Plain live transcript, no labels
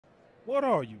What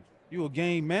are you? You a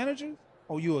game manager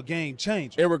or you a game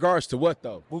changer? In regards to what,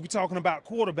 though? We'll be talking about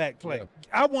quarterback play. Yeah.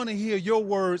 I want to hear your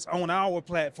words on our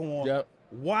platform. Yep.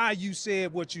 Why you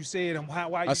said what you said and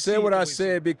why you I said what I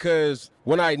said because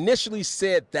when I initially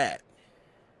said that,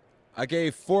 I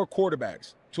gave 4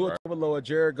 quarterbacks: Tua Tagovailoa,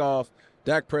 Jared Goff,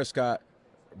 Dak Prescott,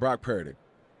 Brock Purdy.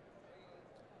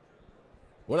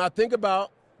 When I think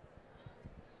about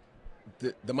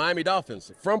the Miami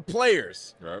Dolphins from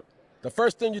players, the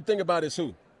first thing you think about is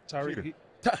who? Tyreek.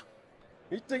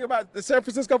 You think about the San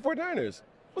Francisco 49ers.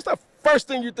 What's the first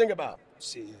thing you think about?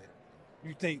 Shit.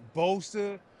 You think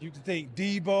Bosa, you think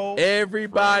Debo.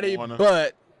 Everybody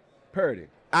but Purdy.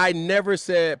 I never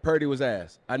said Purdy was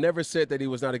ass. I never said that he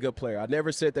was not a good player. I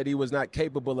never said that he was not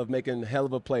capable of making hell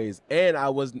of a plays. And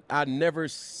I never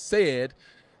said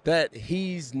that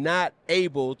he's not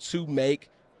able to make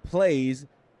plays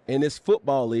in this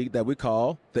football league that we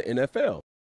call the NFL.